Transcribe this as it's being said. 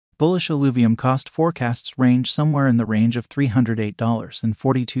Bullish Illuvium cost forecasts range somewhere in the range of $308.42 and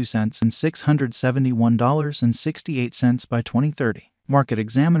 $671.68 by 2030. Market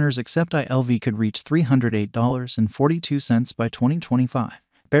examiners accept ILV could reach $308.42 by 2025.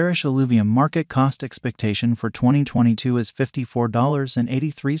 Bearish Illuvium market cost expectation for 2022 is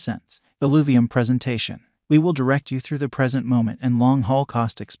 $54.83. Illuvium presentation. We will direct you through the present moment and long-haul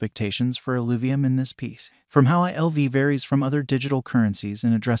cost expectations for Illuvium in this piece. From how ILV varies from other digital currencies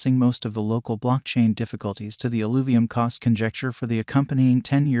in addressing most of the local blockchain difficulties to the Illuvium cost conjecture for the accompanying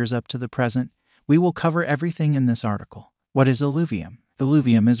 10 years up to the present, we will cover everything in this article. What is Illuvium?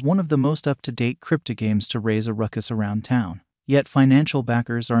 Illuvium is one of the most up-to-date cryptogames to raise a ruckus around town. Yet financial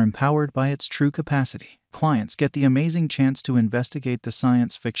backers are empowered by its true capacity. Clients get the amazing chance to investigate the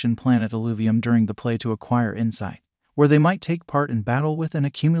science fiction planet Illuvium during the play to acquire insight, where they might take part in battle with and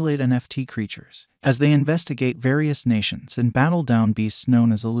accumulate NFT creatures. As they investigate various nations and battle down beasts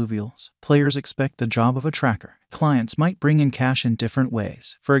known as Illuvials, players expect the job of a tracker. Clients might bring in cash in different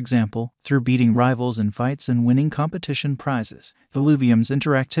ways, for example, through beating rivals in fights and winning competition prizes. Illuvium's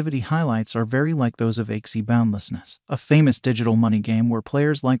interactivity highlights are very like those of Axie Boundlessness, a famous digital money game where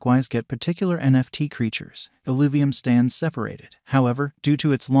players likewise get particular NFT creatures. Illuvium stands separated, however, due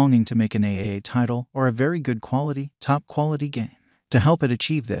to its longing to make an AAA title or a very good quality, top-quality game. To help it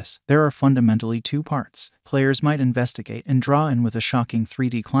achieve this, there are fundamentally two parts. Players might investigate and draw in with a shocking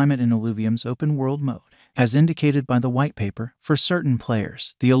 3D climate in Illuvium's open world mode. As indicated by the white paper, for certain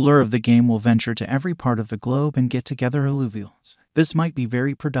players, the allure of the game will venture to every part of the globe and get together Illuvials. This might be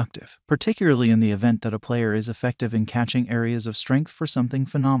very productive, particularly in the event that a player is effective in catching areas of strength for something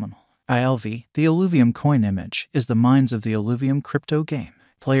phenomenal. ILV, the Illuvium coin image, is the minds of the Illuvium crypto game.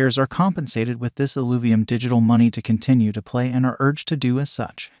 Players are compensated with this Illuvium digital money to continue to play and are urged to do as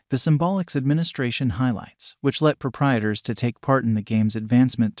such. The Symbolics Administration highlights, which let proprietors to take part in the game's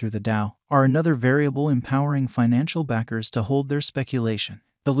advancement through the DAO, are another variable empowering financial backers to hold their speculation.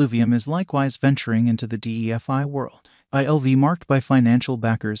 Illuvium is likewise venturing into the DeFi world. ILV marked by financial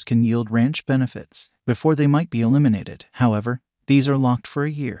backers can yield ranch benefits before they might be eliminated. However, these are locked for a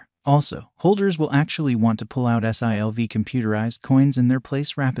year. Also, holders will actually want to pull out SILV computerized coins in their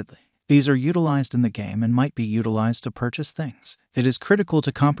place rapidly. These are utilized in the game and might be utilized to purchase things. It is critical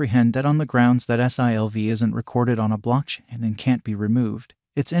to comprehend that on the grounds that SILV isn't recorded on a blockchain and can't be removed,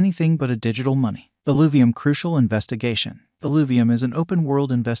 it's anything but a digital money. Illuvium Crucial Investigation. Illuvium is an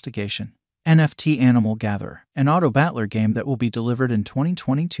open-world investigation, NFT Animal Gatherer, an auto-battler game that will be delivered in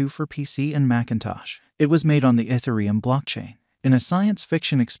 2022 for PC and Macintosh. It was made on the Ethereum blockchain. In a science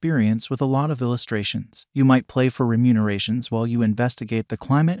fiction experience with a lot of illustrations, you might play for remunerations while you investigate the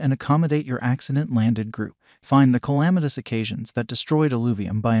climate and accommodate your accident-landed group. Find the calamitous occasions that destroyed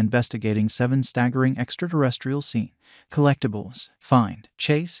Illuvium by investigating 7 staggering extraterrestrial scene collectibles. Find,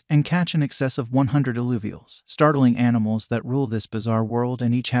 chase, and catch in excess of 100 Illuvials, startling animals that rule this bizarre world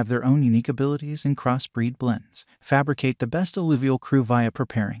and each have their own unique abilities and crossbreed blends. Fabricate the best Illuvial crew via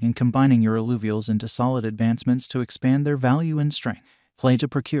preparing and combining your Illuvials into solid advancements to expand their value and strength. Play to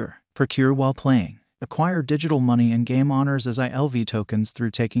procure. Procure while playing. Acquire digital money and game honors as ILV tokens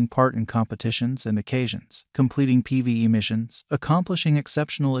through taking part in competitions and occasions, completing PvE missions, accomplishing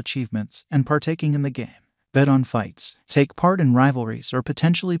exceptional achievements, and partaking in the game. Bet on fights. Take part in rivalries or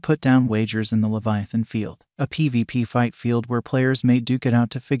potentially put down wagers in the Leviathan field, a PvP fight field where players may duke it out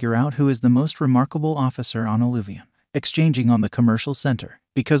to figure out who is the most remarkable officer on Illuvium. Exchanging on the commercial center.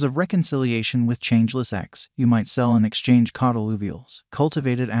 Because of reconciliation with Changeless X, you might sell and exchange caught Illuvials,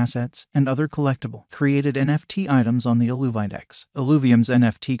 cultivated assets, and other collectible, created NFT items on the Illuvidex, Illuvium's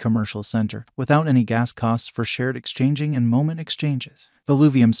NFT commercial center, without any gas costs for shared exchanging and moment exchanges.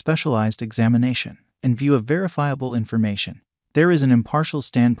 Illuvium Specialized Examination. In view of verifiable information, there is an impartial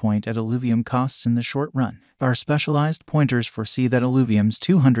standpoint at Illuvium costs in the short run. Our specialized pointers foresee that Illuvium's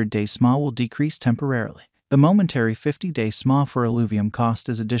 200-day SMA will decrease temporarily. The momentary 50-day SMA for Illuvium cost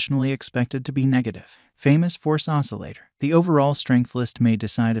is additionally expected to be negative. Famous Force Oscillator. The overall strength list may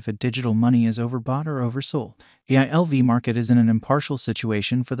decide if a digital money is overbought or oversold. The ILV market is in an impartial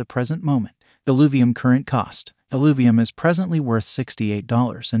situation for the present moment. Illuvium current cost. Illuvium is presently worth $68.54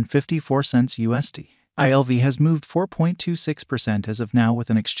 USD. ILV has moved 4.26% as of now with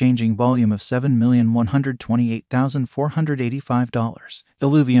an exchanging volume of $7,128,485.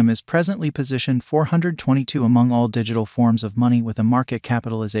 Illuvium is presently positioned 422 among all digital forms of money with a market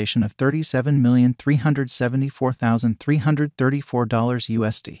capitalization of $37,374,334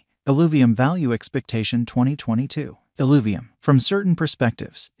 USD. Illuvium Value Expectation 2022. Illuvium, from certain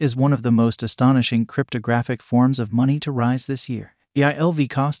perspectives, is one of the most astonishing cryptographic forms of money to rise this year. The ILV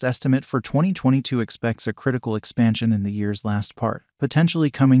cost estimate for 2022 expects a critical expansion in the year's last part,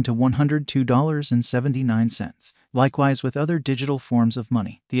 potentially coming to $102.79. Likewise with other digital forms of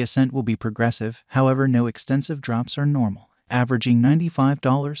money, the ascent will be progressive, however no extensive drops are normal. Averaging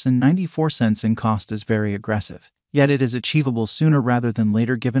 $95.94 in cost is very aggressive, yet it is achievable sooner rather than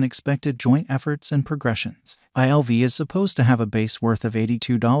later given expected joint efforts and progressions. ILV is supposed to have a base worth of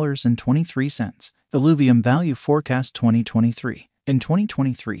 $82.23. Illuvium Value Forecast 2023. In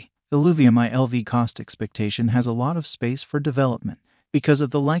 2023, Illuvium ILV cost expectation has a lot of space for development. Because of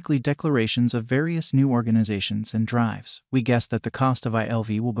the likely declarations of various new organizations and drives, we guess that the cost of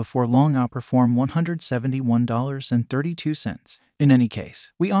ILV will before long outperform $171.32. In any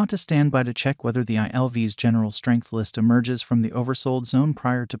case, we ought to stand by to check whether the ILV's general strength list emerges from the oversold zone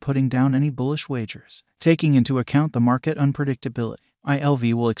prior to putting down any bullish wagers. Taking into account the market unpredictability,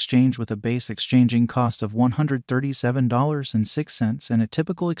 ILV will exchange with a base exchanging cost of $137.06 and a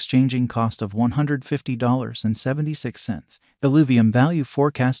typical exchanging cost of $150.76. Illuvium Value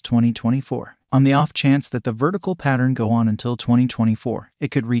Forecast 2024. On the off chance that the vertical pattern go on until 2024,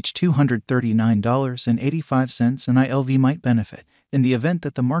 it could reach $239.85 and ILV might benefit. In the event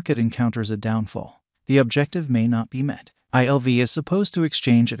that the market encounters a downfall, the objective may not be met. ILV is supposed to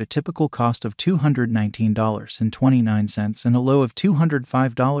exchange at a typical cost of $219.29 and a low of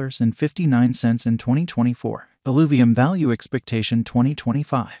 $205.59 in 2024. Illuvium Value Expectation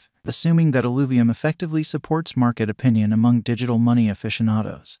 2025. Assuming that Illuvium effectively supports market opinion among digital money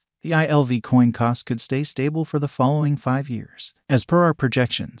aficionados, the ILV coin cost could stay stable for the following 5 years. As per our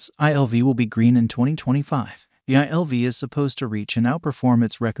projections, ILV will be green in 2025. The ILV is supposed to reach and outperform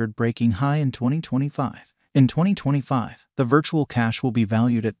its record-breaking high in 2025. In 2025, the virtual cash will be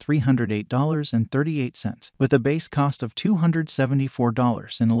valued at $308.38, with a base cost of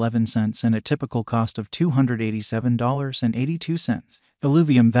 $274.11 and a typical cost of $287.82.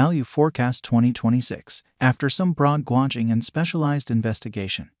 Illuvium Value Forecast 2026. After some broad gauging and specialized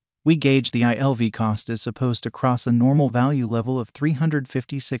investigation, we gauge the ILV cost is supposed to cross a normal value level of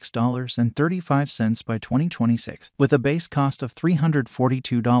 $356.35 by 2026, with a base cost of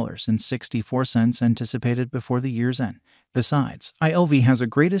 $342.64 anticipated before the year's end. Besides, ILV has a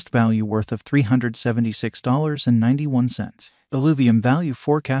greatest value worth of $376.91. Illuvium Value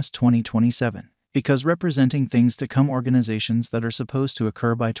Forecast 2027. Because representing things to come organizations that are supposed to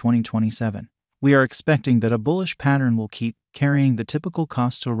occur by 2027, we are expecting that a bullish pattern will keep carrying the typical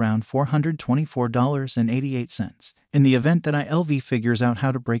cost to around $424.88. In the event that ILV figures out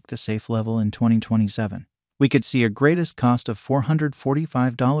how to break the safe level in 2027, we could see a greatest cost of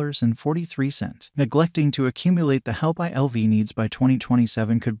 $445.43. Neglecting to accumulate the help ILV needs by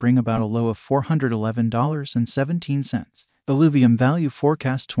 2027 could bring about a low of $411.17. Illuvium Value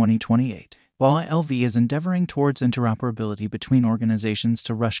Forecast 2028. While ILV is endeavoring towards interoperability between organizations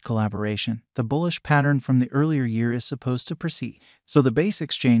to rush collaboration, the bullish pattern from the earlier year is supposed to proceed. So the base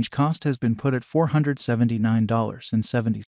exchange cost has been put at $479.70.